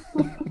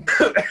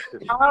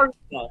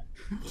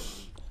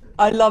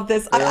 I love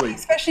this. I Really?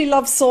 especially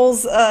love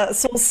Saul's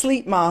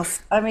sleep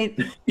mask. I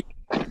mean,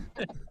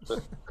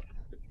 Saul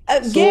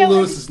Gail,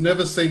 Lewis has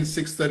never seen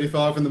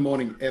 6:35 in the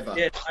morning ever.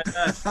 Yes, I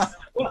know.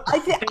 I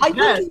think he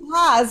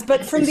has,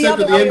 but from Except the at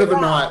other the end way of the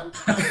around.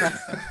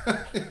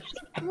 night.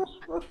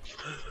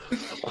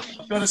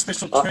 I've got a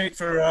special treat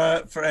for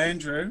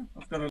Andrew.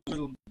 I've got a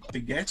little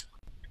baguette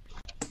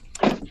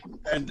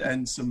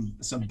and some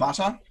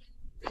butter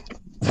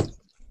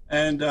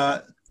and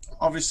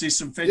obviously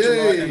some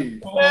Vegemite Yay.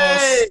 and of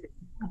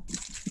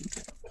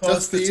course,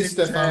 Just for the you, Tim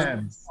Stefan.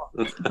 Tams.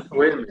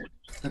 Wait a minute.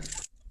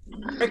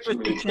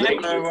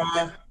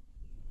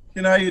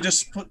 So, you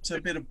just put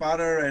a bit of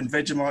butter and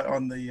Vegemite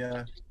on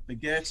the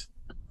baguette,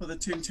 put the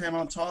Tim Tam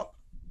on top.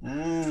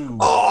 Mm.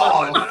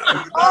 Oh!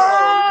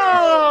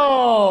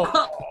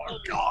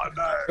 God,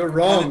 no. You're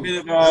wrong. And a bit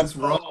of, That's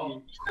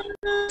wrong.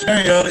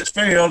 It's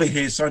very early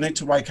here, so I need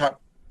to wake up.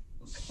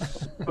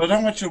 But I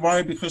don't want you to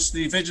worry because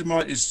the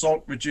Vegemite is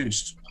salt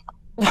reduced.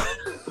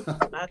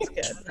 That's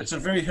good. It's a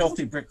very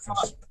healthy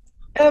breakfast.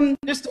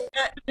 Just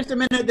a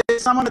minute.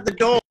 There's someone at the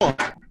door.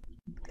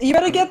 You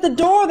better get the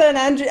door then,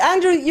 Andrew.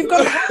 Andrew, you've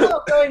got a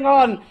hangout going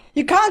on.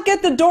 You can't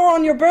get the door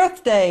on your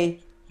birthday.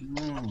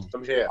 I'm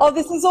here. Oh,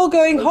 this is all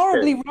going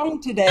horribly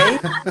wrong today. Am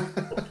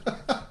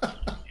I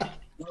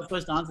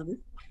supposed to answer this?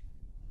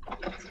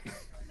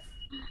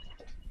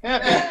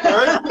 Happy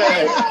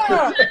birthday!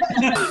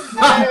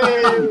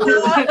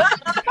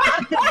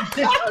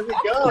 How's it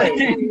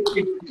going?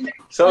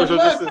 Social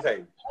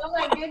distancing. Oh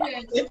my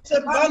goodness. It's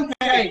a fun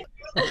cake.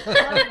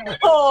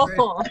 Oh.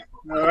 All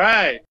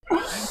right.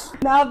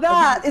 Now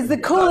that is the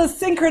coolest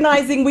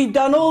synchronizing we've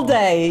done all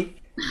day.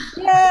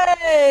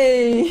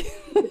 Yay!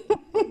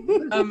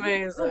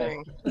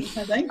 Amazing.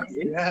 Thank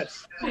you.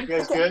 Yes. You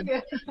guys good?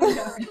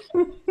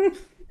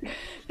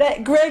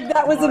 Greg,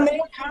 that was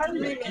amazing.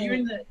 You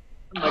in the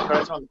my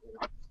car's on.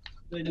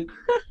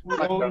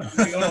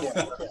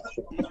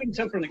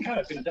 Except for the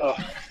car.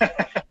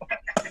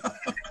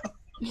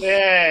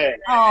 Yeah.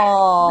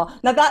 Oh,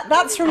 now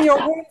that's from your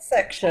horn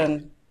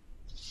section.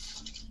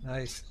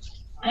 Nice.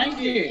 Thank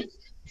you.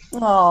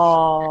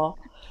 Oh,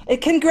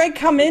 can Greg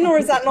come in, or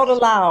is that not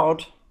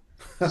allowed?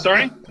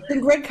 Sorry?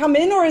 Can Greg come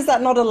in, or is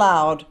that not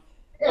allowed?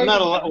 I'm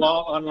not allowed.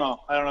 Well, I don't know.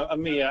 I don't know.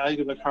 I'm me. I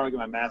get my car. Get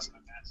my mask.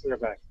 They're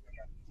back.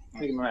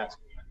 I get my mask.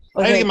 Okay.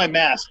 I gotta get my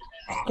mask.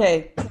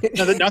 Okay.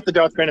 No, not the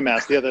Darth Vader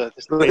mask. The other.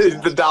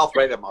 The Darth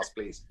Vader mask,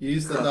 please.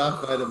 Use the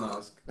Darth Vader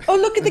mask. Oh,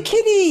 look at the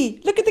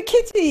kitty! Look at the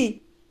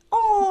kitty!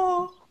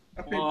 Oh.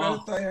 Happy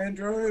birthday,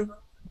 Andrew.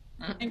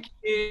 Thank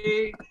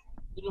you,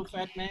 little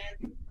fat man.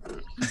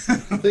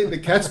 I think the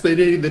cat's been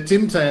eating the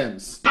Tim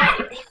Tams.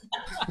 I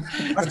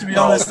have to be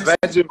honest. This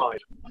Vegemite.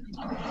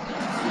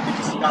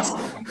 is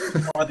disgusting. I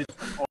tried it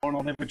before and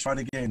I'll never try it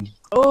again.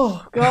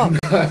 Oh, God.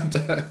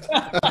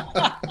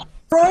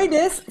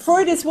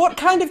 Frøydis, what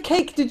kind of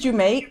cake did you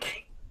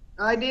make?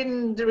 I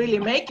didn't really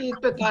make it,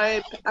 but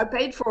I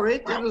paid for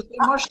it. It was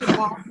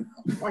marshmallow.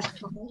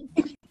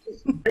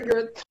 Very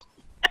good.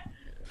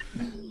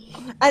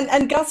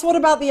 And Gus, what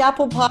about the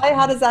apple pie?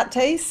 How does that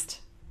taste?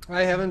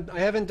 I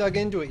haven't dug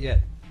into it yet.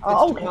 It's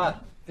Oh, too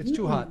hot. It's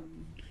too hot.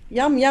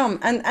 Yum, yum.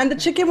 And the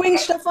chicken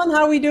wings, Stefan,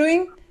 how are we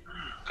doing?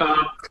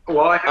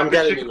 Well, I have I'm the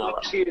getting chicken another.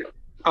 wings here.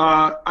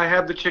 I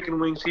have the chicken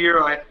wings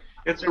here.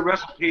 It's a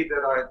recipe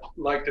that I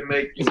like to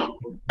make, for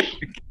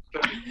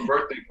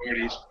birthday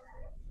parties.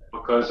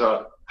 Because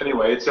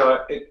anyway, it's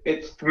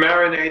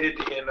marinated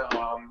in a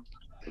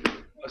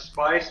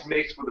spice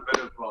mixed with a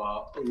bit of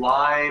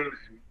lime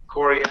and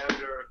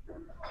coriander,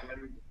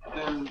 and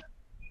then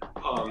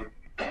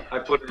I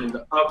put it in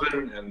the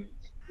oven, and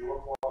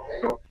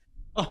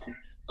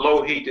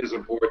low heat is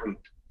important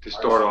to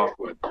start off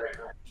with. So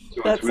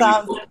That it's really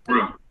sounds- cool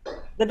brew.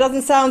 That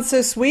doesn't sound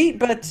so sweet,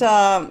 but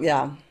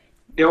yeah.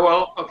 Yeah,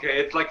 well, okay,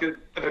 it's like a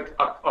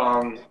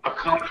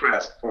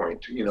contrast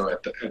point,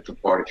 at the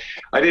party.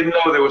 I didn't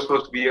know there was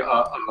supposed to be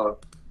a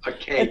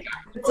cake.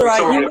 It's all right.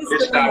 Sorry, You I missed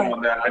missed the out moment.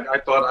 on that. I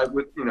thought I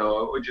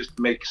would just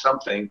make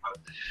something.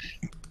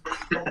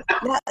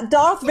 Yeah,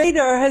 Darth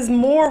Vader has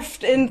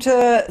morphed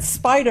into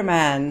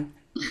Spider-Man.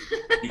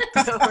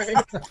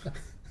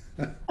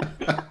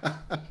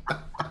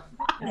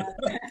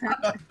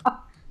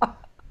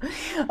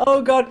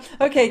 Oh God.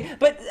 Okay,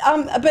 but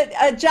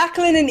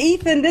Jaclyn and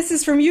Ethan, this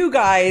is from you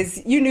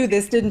guys. You knew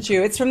this, didn't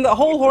you? It's from the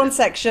whole horn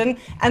section,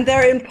 and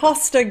they're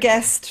imposter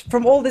guest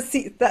from all the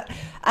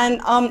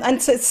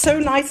and so it's so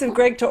nice of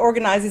Greg to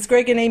organize. It's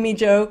Greg and Amy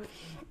Jo.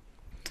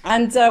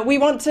 And we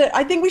want to.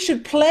 I think we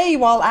should play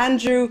while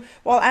Andrew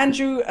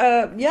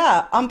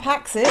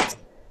unpacks it.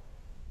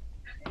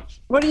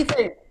 What do you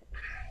think?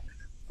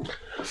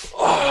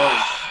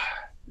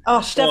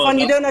 Oh, Stefan,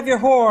 you don't have your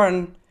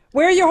horn.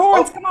 Where are your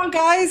horns? Come on,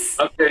 guys.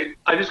 Okay,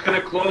 I'm just going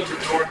to close the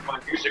door to my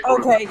music room.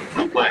 Okay. Guys, if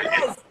you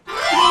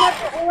don't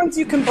have the horns,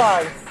 you can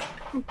buzz.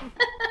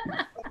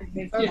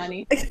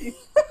 Funny.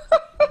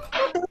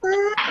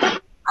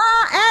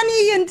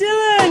 Annie and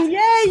Dylan.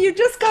 Yay, you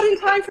just got in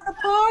time for the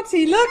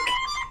party. Look.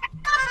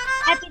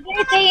 Happy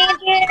birthday,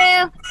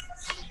 Andrew!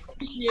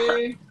 Thank you.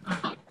 Yay.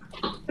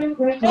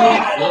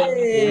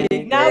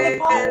 Now the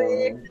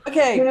party.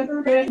 Okay,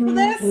 ready for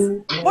this?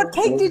 What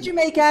cake did you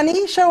make,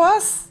 Annie? Show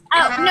us.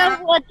 Oh, no,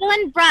 well,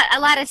 Dylan brought a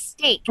lot of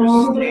steak.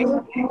 What?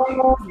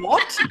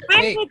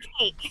 Birthday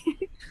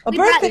cake. A We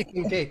birthday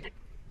cake.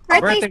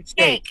 Birthday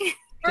steak.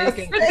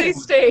 Birthday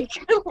steak.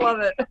 Love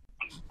it.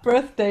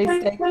 Birthday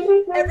steak.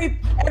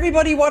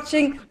 Everybody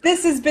watching,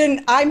 this has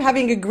been, I'm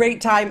having a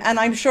great time, and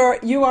I'm sure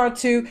you are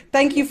too.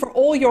 Thank you for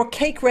all your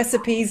cake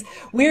recipes.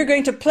 We're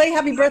going to play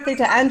Happy Birthday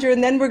to Andrew,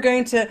 and then we're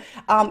going to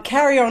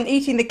carry on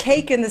eating the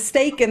cake and the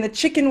steak and the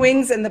chicken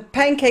wings and the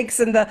pancakes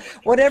and the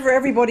whatever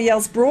everybody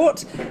else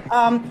brought,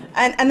 and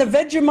the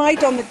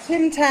Vegemite on the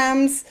Tim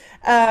Tams.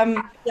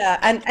 Yeah,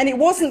 and it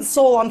wasn't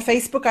Saul on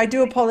Facebook. I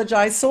do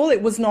apologize, Saul.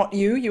 It was not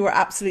you. You were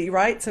absolutely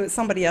right. So it's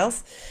somebody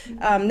else.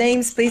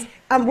 Names, please.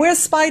 Where's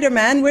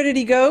Spider-Man? Where did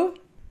he go?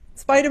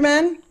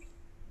 Spider-Man?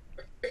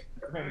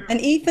 And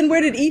Ethan?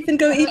 Where did Ethan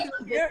go? Ethan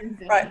here?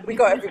 Right, we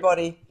got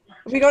everybody.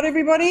 We got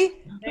everybody?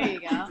 There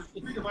you go.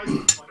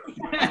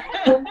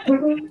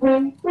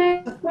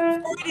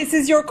 This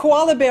is your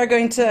koala bear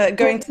going to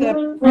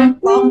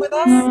along with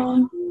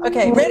us?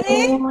 Okay,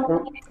 ready?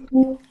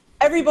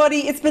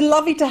 Everybody, it's been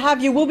lovely to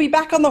have you. We'll be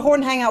back on the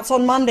Horn Hangouts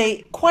on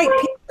Monday, quite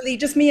peacefully,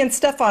 just me and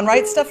Stefan,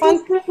 right,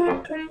 Stefan?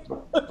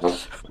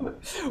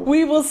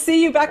 We will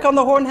see you back on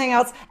the Horn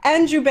Hangouts.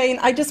 Andrew Bain,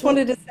 I just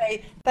wanted to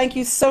say thank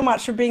you so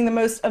much for being the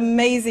most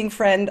amazing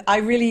friend. I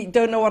really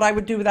don't know what I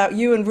would do without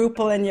you and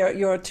Rupal and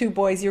your two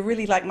boys. You're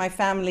really like my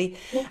family.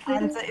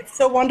 And it's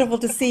so wonderful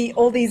to see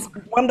all these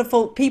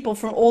wonderful people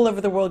from all over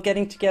the world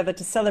getting together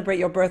to celebrate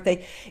your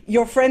birthday.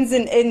 Your friends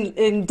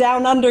in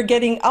Down Under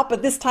getting up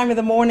at this time of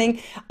the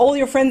morning. All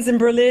your friends in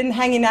Berlin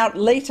hanging out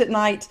late at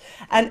night.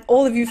 And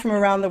all of you from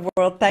around the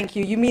world, thank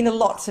you. You mean a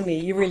lot to me.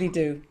 You really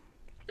do.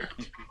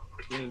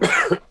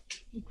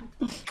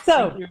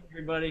 So, thank you,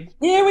 everybody.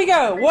 Here we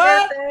go.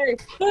 One,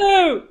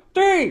 2,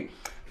 3.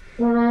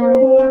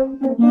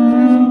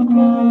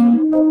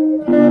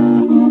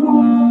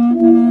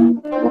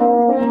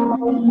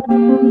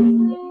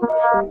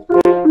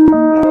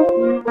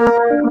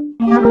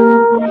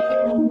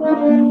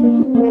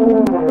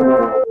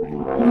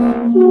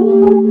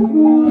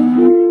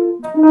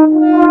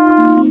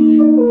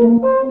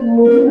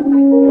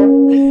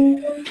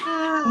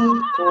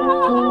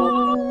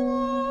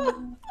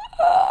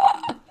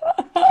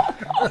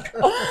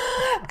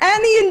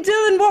 Annie and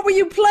Dylan, what were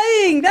you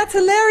playing? That's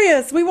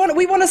hilarious. We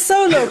want a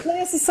solo.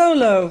 Play us a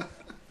solo.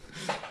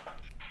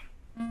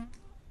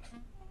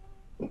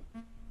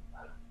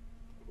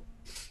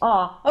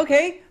 Ah,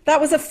 okay. That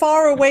was a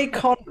faraway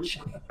conch.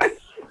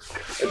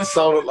 It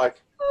sounded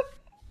like.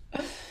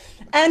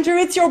 Andrew,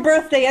 it's your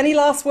birthday. Any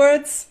last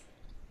words?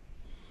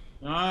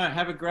 All right,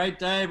 have a great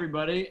day,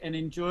 everybody, and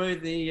enjoy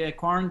the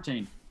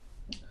quarantine.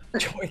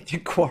 Enjoy the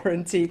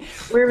quarantine.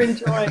 We're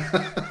enjoying.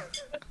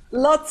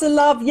 Lots of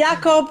love.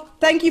 Jakob,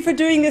 thank you for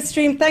doing this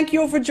stream. Thank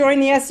you all for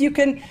joining us. You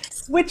can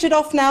switch it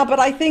off now, but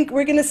I think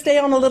we're going to stay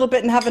on a little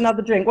bit and have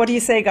another drink. What do you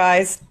say,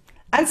 guys?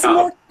 And some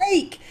more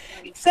cake.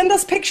 Send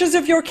us pictures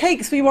of your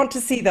cakes. We want to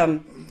see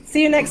them.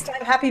 See you next time.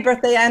 Happy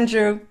birthday,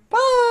 Andrew.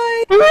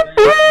 Bye.